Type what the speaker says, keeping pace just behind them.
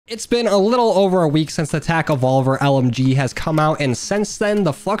It's been a little over a week since the TAQ Evolvere LMG has come out, and since then,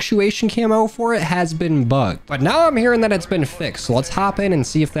 the fluctuation camo for it has been bugged. But now I'm hearing that it's been fixed, so let's hop in and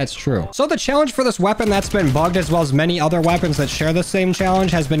see if that's true. So the challenge for this weapon that's been bugged, as well as many other weapons that share the same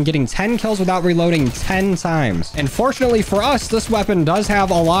challenge, has been getting 10 kills without reloading 10 times. And fortunately for us, this weapon does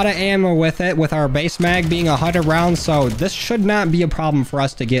have a lot of ammo with it, with our base mag being 100 rounds, so this should not be a problem for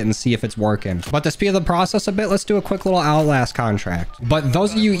us to get and see if it's working. But to speed the process a bit, let's do a quick little Outlast contract. But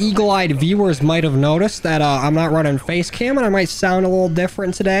those of you eagle-eyed viewers might have noticed that I'm not running face cam and I might sound a little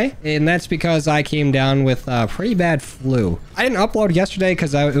different today, and that's because I came down with a pretty bad flu. I didn't upload yesterday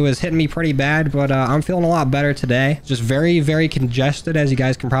because it was hitting me pretty bad, but I'm feeling a lot better today. Just very congested, as you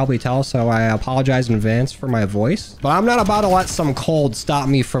guys can probably tell, so I apologize in advance for my voice. But I'm not about to let some cold stop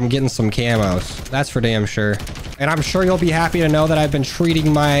me from getting some camos. That's for damn sure. And I'm sure you'll be happy to know that I've been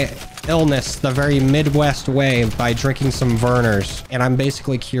treating my illness the very Midwest way by drinking some Vernors, and I'm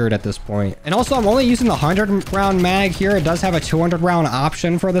basically cured at this point. And also, I'm only using the 100 round mag here. It does have a 200 round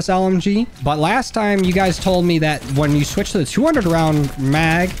option for this LMG, but last time you guys told me that when you switch to the 200 round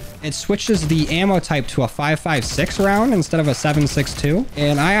mag, it switches the ammo type to a 5.56 round instead of a 7.62.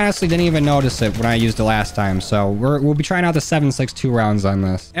 And I honestly didn't even notice it when I used it last time. So we'll be trying out the 7.62 rounds on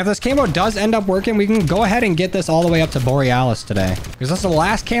this. And if this camo does end up working, we can go ahead and get this all the way up to Borealis today, because that's the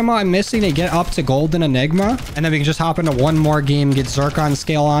last camo I'm missing to get up to Golden Enigma. And then we can just hop into one more game, get Zircon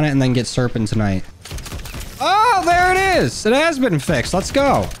scale on it, and then get Serpentinite. Oh, there it is. It has been fixed. Let's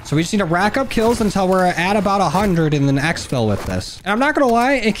go. So we just need to rack up kills until we're at about 100 and then exfil with this. And I'm not going to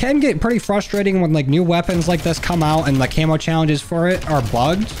lie, it can get pretty frustrating when like new weapons like this come out and the camo challenges for it are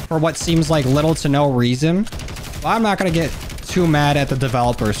bugged for what seems like little to no reason. But I'm not going to get too mad at the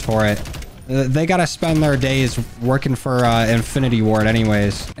developers for it. They got to spend their days working for Infinity Ward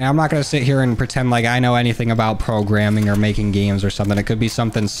anyways. And I'm not going to sit here and pretend like I know anything about programming or making games or something. It could be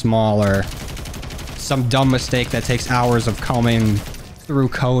something small or some dumb mistake that takes hours of combing through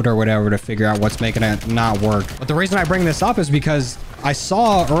code or whatever to figure out what's making it not work. But the reason I bring this up is because I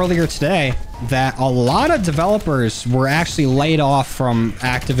saw earlier today that a lot of developers were actually laid off from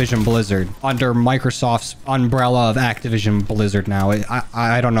Activision Blizzard under Microsoft's umbrella of Activision Blizzard now.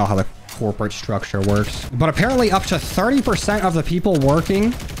 I don't know how the corporate structure works, but apparently up to 30% of the people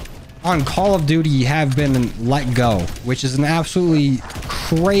working on Call of Duty have been let go, which is an absolutely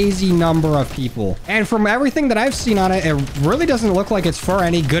crazy number of people. And from everything that I've seen on it, it really doesn't look like it's for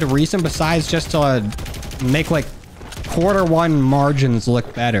any good reason besides just to make like Q1 margins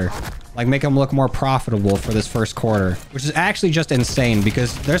look better. Like make them look more profitable for this first quarter, which is actually just insane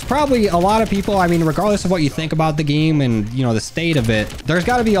because there's probably a lot of people, I mean, regardless of what you think about the game and, you know, the state of it, there's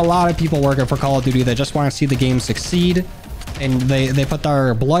got to be a lot of people working for Call of Duty that just want to see the game succeed. And they put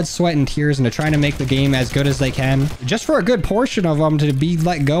their blood, sweat, and tears into trying to make the game as good as they can, just for a good portion of them to be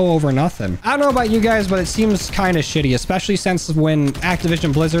let go over nothing. I don't know about you guys, but it seems kind of shitty, especially since when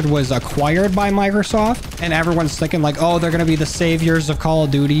Activision Blizzard was acquired by Microsoft, and everyone's thinking like, oh, they're going to be the saviors of Call of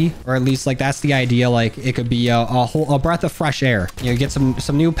Duty, or at least like that's the idea. Like it could be a breath of fresh air. You know, get some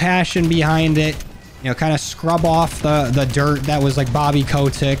new passion behind it. You know, kind of scrub off the dirt that was like Bobby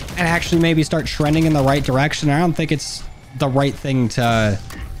Kotick, and actually maybe start trending in the right direction. I don't think it's the right thing to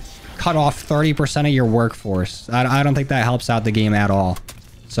cut off 30% of your workforce. I don't think that helps out the game at all.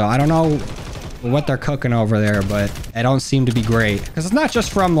 So I don't know what they're cooking over there, but it don't seem to be great. Because it's not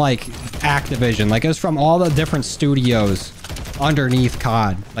just from like Activision, like it's from all the different studios underneath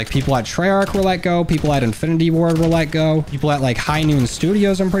COD. Like people at Treyarch were let go, people at Infinity Ward were let go, people at like High Noon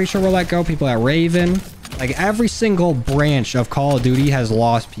Studios I'm pretty sure were let go, people at Raven. Like every single branch of Call of Duty has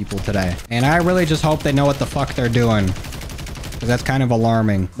lost people today. And I really just hope they know what the fuck they're doing, because that's kind of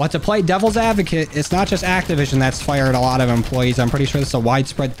alarming. But to play devil's advocate, it's not just Activision that's fired a lot of employees. I'm pretty sure this is a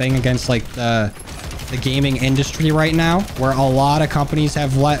widespread thing against like the gaming industry right now, where a lot of companies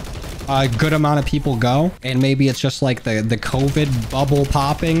have let a good amount of people go. And maybe it's just like the COVID bubble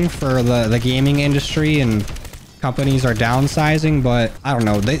popping for the gaming industry and companies are downsizing. But I don't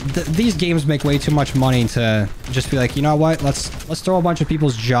know, these games make way too much money to just be like, you know what, let's throw a bunch of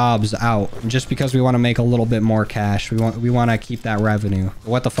people's jobs out just because we want to make a little bit more cash. We want to keep that revenue.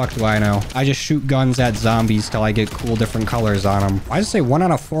 What the fuck do I know? I just shoot guns at zombies till I get cool different colors on them. Why does it say 1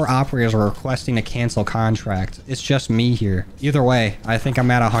 out of 4 operators are requesting to cancel contract? It's just me here. Either way, I think I'm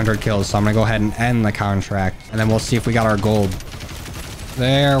at 100 kills, so I'm gonna go ahead and end the contract, and then we'll see if we got our gold.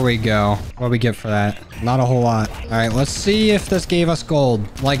 There we go. What do we get for that? Not a whole lot. All right, let's see if this gave us gold.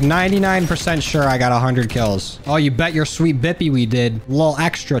 Like 99% sure I got 100 kills. Oh, you bet your sweet bippy we did. A little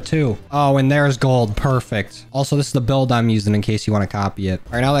extra too. Oh, and there's gold. Perfect. Also, this is the build I'm using in case you want to copy it.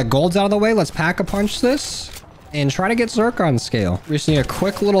 All right, now that gold's out of the way, let's pack a punch this. and try to get Zircon scale. We just need a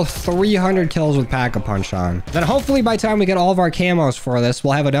quick little 300 kills with Pack-a-Punch on. Then hopefully by the time we get all of our camos for this,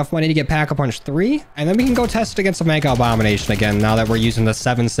 we'll have enough money to get Pack-a-Punch 3. And then we can go test it against a Mega Abomination again now that we're using the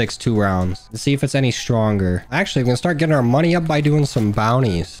 7.62 rounds. To see if it's any stronger. Actually, we're going to start getting our money up by doing some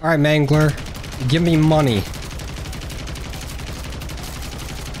bounties. All right, Mangler. Give me money.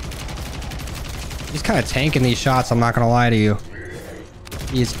 He's kind of tanking these shots, I'm not going to lie to you.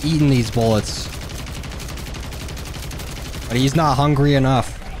 He is eating these bullets. But he's not hungry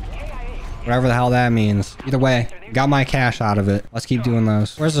enough. Whatever the hell that means. Either way, got my cash out of it. Let's keep doing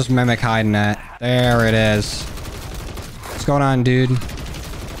those. Where's this Mimic hiding at? There it is. What's going on, dude?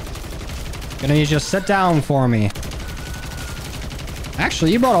 Gonna need you to sit down for me.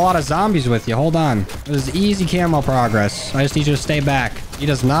 Actually, you brought a lot of zombies with you. Hold on. This is easy camo progress. I just need you to stay back. He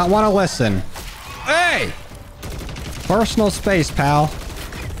does not want to listen. Hey! Personal space, pal.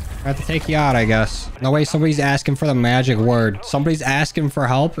 I have to take you out, I guess. No way, somebody's asking for the magic word. Somebody's asking for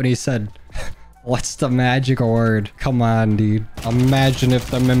help, and he said, what's the magic word? Come on, dude. Imagine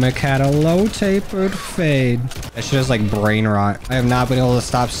if the Mimic had a low tapered fade. That shit is like brain rot. I have not been able to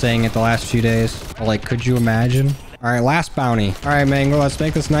stop saying it the last few days. But like, could you imagine? All right, last bounty. All right, Mango, let's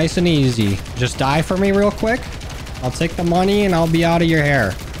make this nice and easy. Just die for me real quick. I'll take the money, and I'll be out of your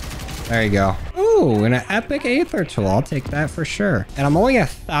hair. There you go. Ooh, and an epic Aether tool. I'll take that for sure. And I'm only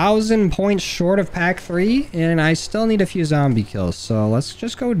 1,000 points short of pack 3, and I still need a few zombie kills. So let's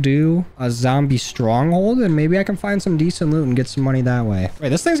just go do a zombie stronghold, and maybe I can find some decent loot and get some money that way. Wait,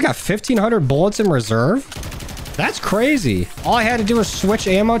 this thing's got 1,500 bullets in reserve? That's crazy. All I had to do was switch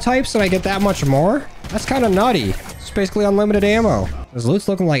ammo types, and I get that much more? That's kind of nutty. It's basically unlimited ammo. This loot's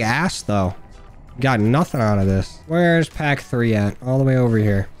looking like ass, though. Got nothing out of this. Where's pack 3 at? All the way over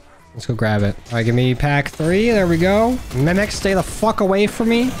here. Let's go grab it. All right, give me pack 3. There we go. Mimic, stay the fuck away from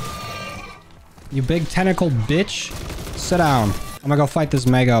me. You big tentacled bitch. Sit down. I'm gonna go fight this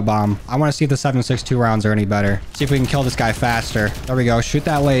Mega Bomb. I want to see if the 7.62 rounds are any better. See if we can kill this guy faster. There we go. Shoot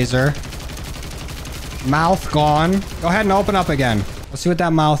that laser. Mouth gone. Go ahead and open up again. Let's see what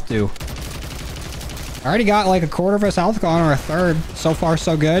that mouth do. I already got like a quarter of his health gone, or a third. So far,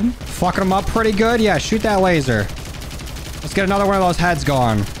 so good. Fucking him up pretty good. Yeah, shoot that laser. Let's get another one of those heads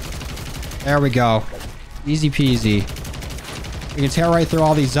going. There we go. Easy peasy. We can tear right through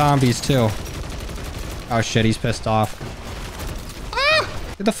all these zombies, too. Oh, shit. He's pissed off. Ah!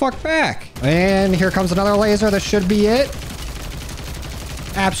 Get the fuck back. And here comes another laser. This should be it.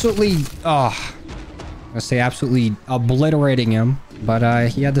 Absolutely... Oh. I'm gonna say absolutely obliterating him. But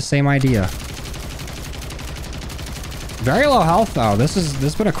he had the same idea. Very low health, though. This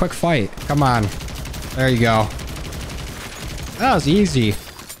has been a quick fight. Come on. There you go. That was easy.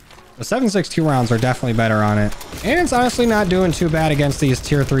 The 7.62 rounds are definitely better on it. And it's honestly not doing too bad against these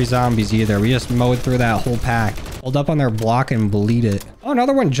tier 3 zombies either. We just mowed through that whole pack. Hold up on their block and bleed it. Oh,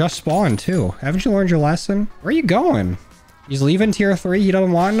 another one just spawned too. Haven't you learned your lesson? Where are you going? He's leaving tier 3. He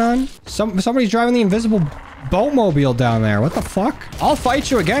doesn't want none? Somebody's driving the invisible boatmobile down there. What the fuck? I'll fight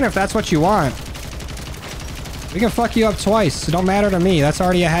you again if that's what you want. We can fuck you up twice. It don't matter to me. That's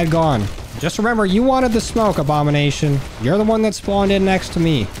already a head gone. Just remember, you wanted the smoke, Abomination. You're the one that spawned in next to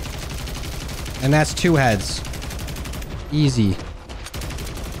me. And that's 2 heads. Easy.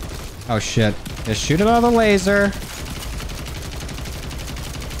 Oh, shit. Just shoot another laser.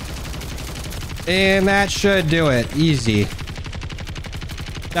 And that should do it. Easy.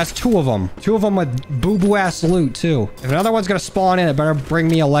 That's 2 of them. 2 of them with boo-boo-ass loot, too. If another one's gonna spawn in, it better bring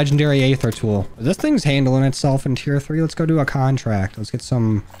me a legendary Aether tool. This thing's handling itself in tier 3. Let's go do a contract. Let's get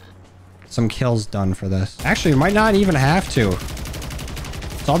some kills done for this. Actually, we might not even have to.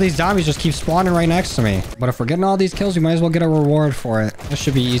 So all these zombies just keep spawning right next to me. But if we're getting all these kills, we might as well get a reward for it. This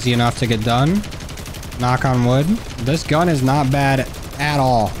should be easy enough to get done. Knock on wood. This gun is not bad at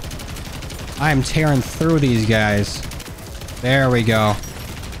all. I am tearing through these guys. There we go.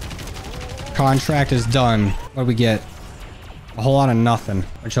 Contract is done. What do we get? A whole lot of nothing.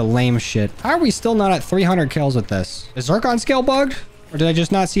 Bunch of lame shit. How are we still not at 300 kills with this? Is Zircon scale bugged? Or did I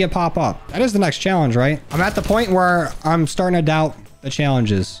just not see it pop up? That is the next challenge, right? I'm at the point where I'm starting to doubt the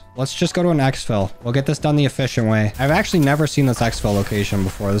challenges. Let's just go to an exfil. We'll get this done the efficient way. I've actually never seen this exfil location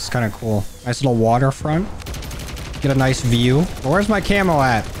before. This is kind of cool. Nice little waterfront. Get a nice view. Where's my camo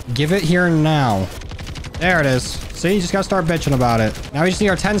at? Give it here now. There it is. See, you just gotta start bitching about it. Now we just need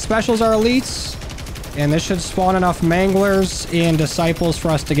our 10 specials, our elites. And this should spawn enough manglers and disciples for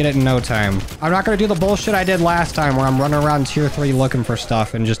us to get it in no time. I'm not gonna do the bullshit I did last time where I'm running around tier 3 looking for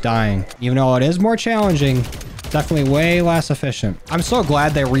stuff and just dying. Even though it is more challenging, definitely way less efficient. I'm so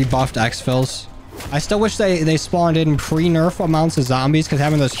glad they rebuffed exfils. I still wish they spawned in pre-nerf amounts of zombies because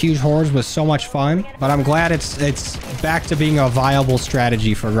having those huge hordes was so much fun. But I'm glad it's back to being a viable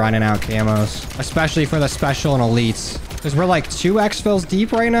strategy for grinding out camos, especially for the special and elites. Because we're like 2 exfils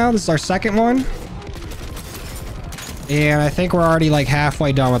deep right now. This is our second one. And I think we're already like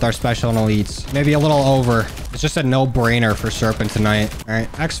halfway done with our special and elites. Maybe a little over. It's just a no-brainer for Serpent tonight. All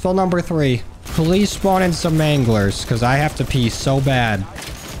right, exfil number 3. Please spawn in some manglers because I have to pee so bad.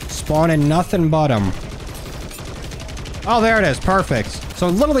 Spawn in nothing but them. Oh, there it is. Perfect. So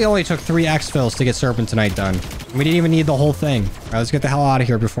it literally only took 3 exfils to get Serpent tonight done. We didn't even need the whole thing. All right, let's get the hell out of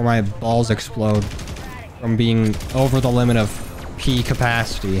here before my balls explode from being over the limit of pee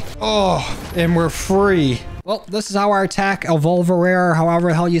capacity. Oh, and we're free. Well, this is how our TAQ Evolvere, however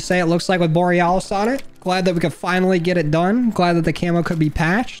the hell you say it, looks like with Borealis on it. Glad that we could finally get it done. Glad that the camo could be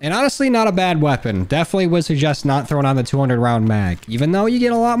patched. And honestly, not a bad weapon. Definitely would suggest not throwing on the 200 round mag. Even though you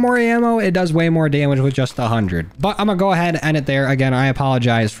get a lot more ammo, it does way more damage with just 100. But I'm gonna go ahead and end it there. Again, I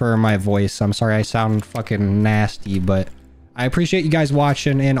apologize for my voice. I'm sorry I sound fucking nasty, but I appreciate you guys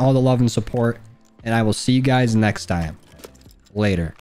watching and all the love and support. And I will see you guys next time. Later.